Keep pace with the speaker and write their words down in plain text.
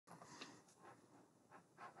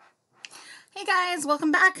Hey guys,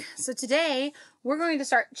 welcome back. So today we're going to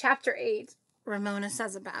start chapter 8. Ramona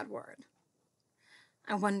says a bad word.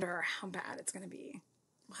 I wonder how bad it's going to be.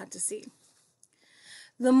 We'll have to see.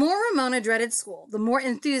 The more Ramona dreaded school, the more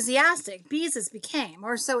enthusiastic Beezus became,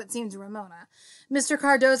 or so it seemed to Ramona. Mr.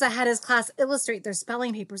 Cardoza had his class illustrate their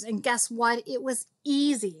spelling papers, and guess what? It was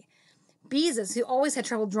easy. Beezus, who always had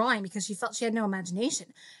trouble drawing because she felt she had no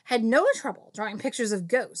imagination, had no trouble drawing pictures of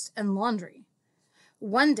ghosts and laundry.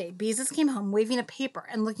 One day, Beezus came home waving a paper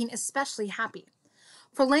and looking especially happy.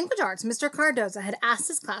 For language arts, Mr. Cardoza had asked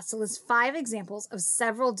his class to list 5 examples of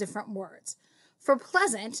several different words. For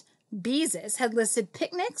pleasant, Beezus had listed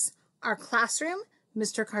picnics, our classroom,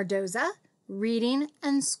 Mr. Cardoza, reading,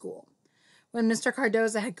 and school. When Mr.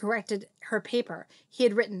 Cardoza had corrected her paper, he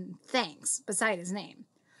had written thanks beside his name.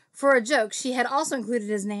 For a joke, she had also included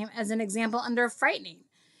his name as an example under frightening,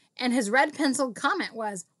 and his red-penciled comment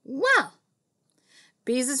was, well.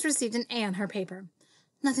 Beezus received an A on her paper.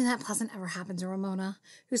 Nothing that pleasant ever happened to Ramona,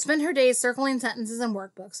 who spent her days circling sentences and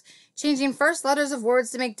workbooks, changing first letters of words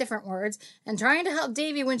to make different words, and trying to help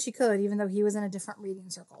Davy when she could, even though he was in a different reading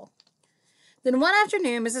circle. Then one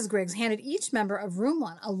afternoon, Mrs. Griggs handed each member of Room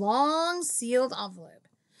 1 a long, sealed envelope.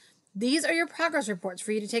 These are your progress reports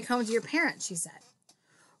for you to take home to your parents, she said.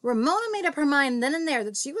 Ramona made up her mind then and there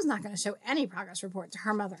that she was not going to show any progress report to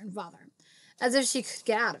her mother and father, as if she could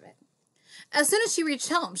get out of it. As soon as she reached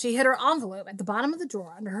home, she hid her envelope at the bottom of the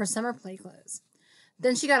drawer under her summer play clothes.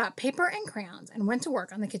 Then she got out paper and crayons and went to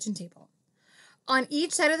work on the kitchen table. On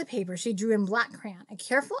each side of the paper, she drew in black crayon a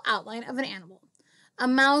careful outline of an animal. A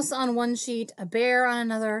mouse on one sheet, a bear on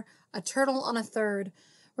another, a turtle on a third.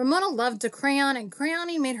 Ramona loved to crayon, and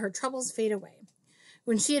crayoning made her troubles fade away.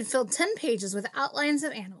 When she had filled 10 pages with outlines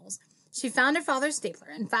of animals, she found her father's stapler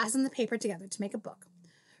and fastened the paper together to make a book.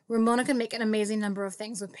 Ramona could make an amazing number of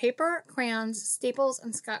things with paper, crayons, staples,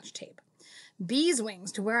 and Scotch tape. Bees'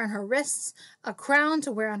 wings to wear on her wrists, a crown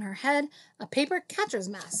to wear on her head, a paper catcher's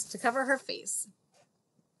mask to cover her face.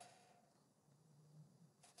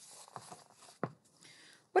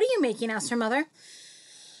 What are you making? Asked her mother.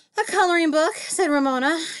 A coloring book, said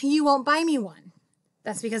Ramona. You won't buy me one.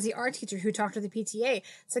 That's because the art teacher who talked to the PTA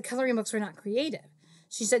said coloring books were not creative.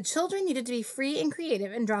 She said children needed to be free and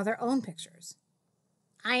creative and draw their own pictures.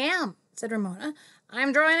 I am, said Ramona.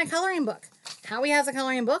 I'm drawing a coloring book. Howie has a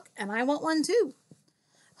coloring book, and I want one too.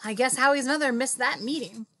 I guess Howie's mother missed that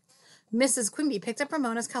meeting. Mrs. Quimby picked up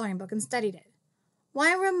Ramona's coloring book and studied it.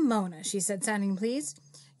 Why, Ramona, she said, sounding pleased.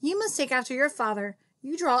 You must take after your father.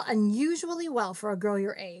 You draw unusually well for a girl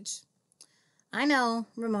your age. I know,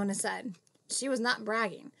 Ramona said. She was not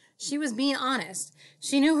bragging. She was being honest.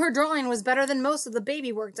 She knew her drawing was better than most of the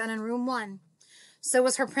baby work done in Room 1. So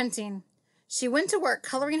was her printing. She went to work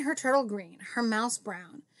coloring her turtle green, her mouse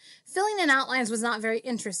brown. Filling in outlines was not very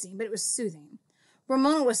interesting, but it was soothing.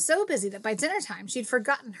 Ramona was so busy that by dinner time she'd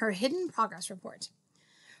forgotten her hidden progress report.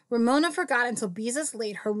 Ramona forgot until Beezus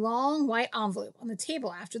laid her long white envelope on the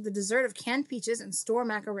table after the dessert of canned peaches and store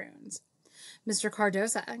macaroons. Mr.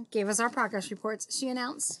 Cardoza gave us our progress reports, she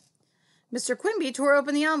announced. Mr. Quimby tore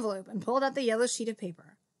open the envelope and pulled out the yellow sheet of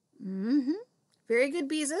paper. Very good,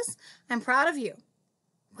 Beezus. I'm proud of you.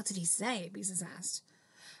 What did he say? Beezus asked.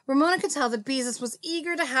 Ramona could tell that Beezus was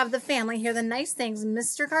eager to have the family hear the nice things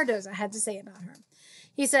Mr. Cardoza had to say about her.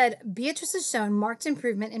 He said, Beatrice has shown marked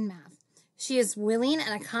improvement in math. She is willing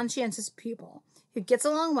and a conscientious pupil who gets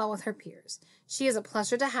along well with her peers. She is a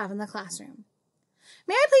pleasure to have in the classroom.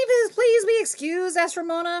 May I please be excused? Asked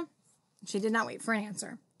Ramona. She did not wait for an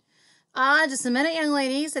answer. Just a minute, young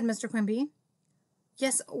lady, said Mr. Quimby.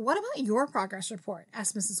 Yes, what about your progress report?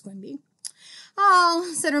 Asked Mrs. Quimby.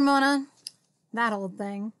 Oh, said Ramona, that old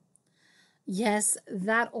thing. Yes,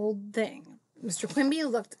 that old thing. Mr. Quimby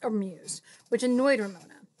looked amused, which annoyed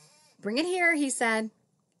Ramona. Bring it here, he said.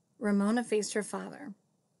 Ramona faced her father.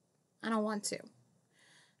 I don't want to.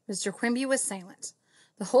 Mr. Quimby was silent.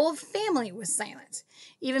 The whole family was silent.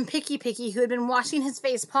 Even Picky, who had been washing his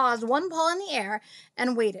face, paused, one paw in the air,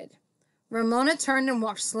 and waited. Ramona turned and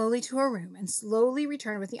walked slowly to her room and slowly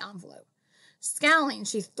returned with the envelope. Scowling,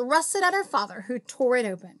 she thrust it at her father, who tore it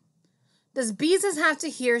open. Does Beezus have to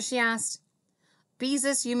hear? She asked.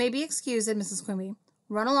 Beezus, you may be excused, said Mrs. Quimby.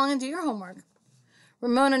 Run along and do your homework.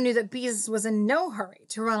 Ramona knew that Beezus was in no hurry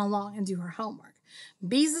to run along and do her homework.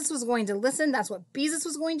 Beezus was going to listen. That's what Beezus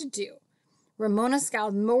was going to do. Ramona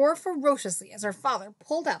scowled more ferociously as her father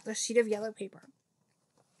pulled out the sheet of yellow paper.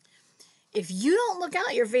 If you don't look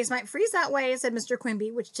out, your face might freeze that way, said Mr.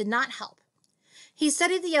 Quimby, which did not help. He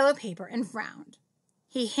studied the yellow paper and frowned.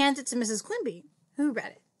 He handed it to Mrs. Quimby, who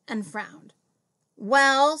read it and frowned.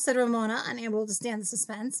 Well, said Ramona, unable to stand the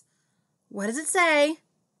suspense. What does it say?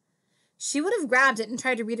 She would have grabbed it and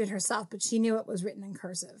tried to read it herself, but she knew it was written in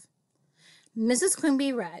cursive. Mrs.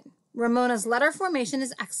 Quimby read, Ramona's letter formation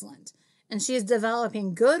is excellent, and she is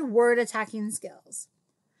developing good word attacking skills.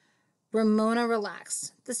 Ramona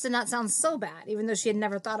relaxed. This did not sound so bad, even though she had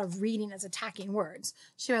never thought of reading as attacking words.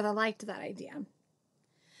 She rather liked that idea.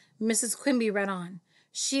 Mrs. Quimby read on.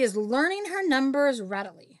 She is learning her numbers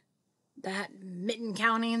readily. That mitten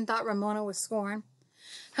counting, thought Ramona with scorn.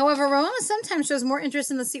 However, Ramona sometimes shows more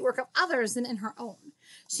interest in the seat work of others than in her own.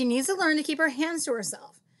 She needs to learn to keep her hands to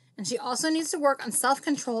herself, and she also needs to work on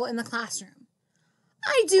self-control in the classroom.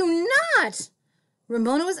 I do not!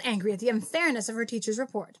 Ramona was angry at the unfairness of her teacher's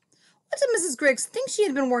report. What did Mrs. Griggs think she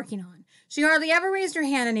had been working on? She hardly ever raised her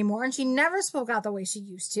hand anymore, and she never spoke out the way she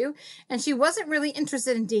used to, and she wasn't really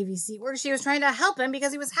interested in Davy's seat work. She was trying to help him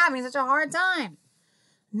because he was having such a hard time.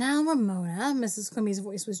 Now, Ramona, Mrs. Quimby's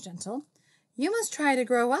voice was gentle, you must try to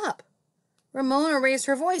grow up. Ramona raised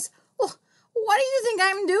her voice. Oh, what do you think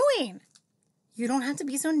I'm doing? You don't have to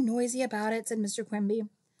be so noisy about it, said Mr. Quimby.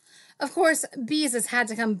 Of course, Beezus had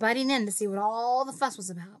to come butting in to see what all the fuss was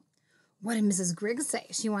about. What did Mrs. Griggs say?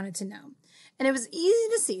 She wanted to know. And it was easy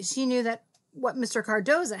to see she knew that what Mr.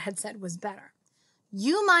 Cardoza had said was better.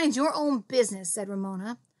 You mind your own business, said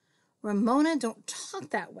Ramona. Ramona, don't talk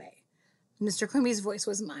that way. Mr. Quimby's voice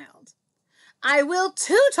was mild. I will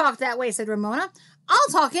too talk that way, said Ramona. I'll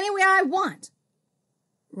talk any way I want.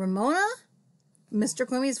 Ramona? Mr.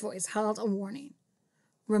 Quimby's voice held a warning.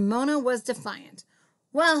 Ramona was defiant.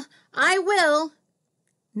 Well, I will.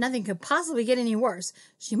 Nothing could possibly get any worse.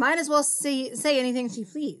 She might as well say anything she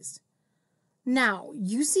pleased. Now,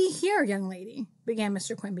 you see here, young lady, began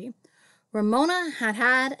Mr. Quimby. Ramona had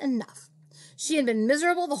had enough. She had been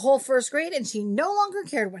miserable the whole first grade, and she no longer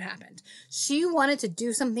cared what happened. She wanted to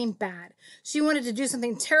do something bad. She wanted to do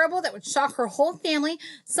something terrible that would shock her whole family,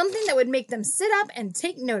 something that would make them sit up and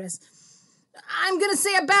take notice. I'm going to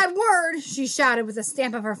say a bad word, she shouted with a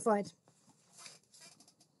stamp of her foot.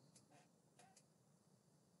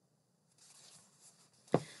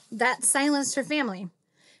 That silenced her family.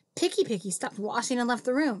 Picky stopped washing and left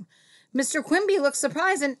the room. Mr. Quimby looked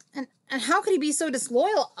surprised, and how could he be so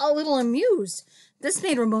disloyal, a little amused? This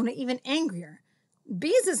made Ramona even angrier.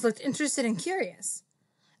 Beezus looked interested and curious.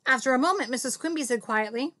 After a moment, Mrs. Quimby said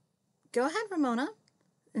quietly, Go ahead, Ramona,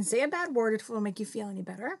 and say a bad word if it will make you feel any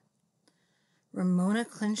better. Ramona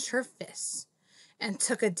clenched her fists and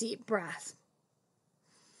took a deep breath.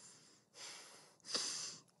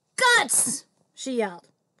 Guts! She yelled.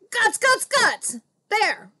 Guts, guts, guts!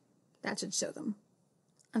 There! That should show them.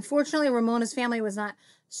 Unfortunately, Ramona's family was not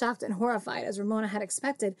shocked and horrified as Ramona had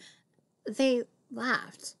expected. They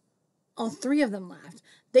laughed. All three of them laughed.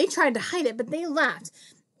 They tried to hide it, but they laughed.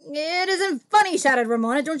 It isn't funny, shouted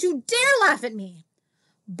Ramona. Don't you dare laugh at me.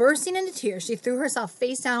 Bursting into tears, she threw herself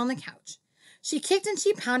face down on the couch. She kicked and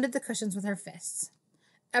she pounded the cushions with her fists.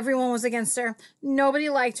 Everyone was against her. Nobody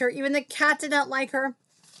liked her. Even the cat did not like her.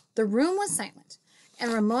 The room was silent,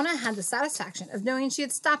 and Ramona had the satisfaction of knowing she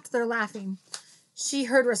had stopped their laughing. She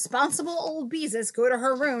heard responsible old Beezus go to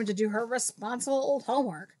her room to do her responsible old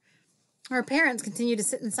homework. Her parents continued to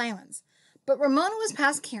sit in silence, but Ramona was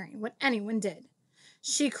past caring what anyone did.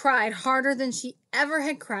 She cried harder than she ever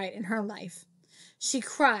had cried in her life. She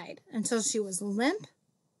cried until she was limp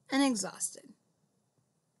and exhausted.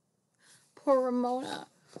 Poor Ramona.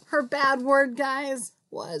 Her bad word, guys,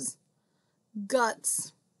 was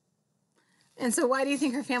guts. And so why do you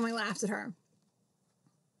think her family laughed at her?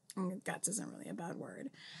 Guts isn't really a bad word.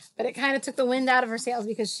 But it kind of took the wind out of her sails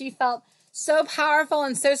because she felt so powerful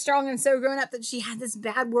and so strong and so grown up that she had this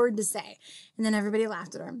bad word to say. And then everybody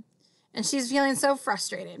laughed at her. And she's feeling so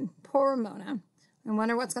frustrated. Poor Ramona. I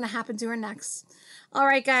wonder what's going to happen to her next. All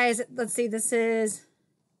right, guys. Let's see. This is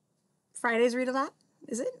Friday's Read Aloud.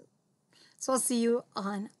 Is it? So I'll see you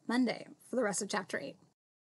on Monday for the rest of Chapter 8.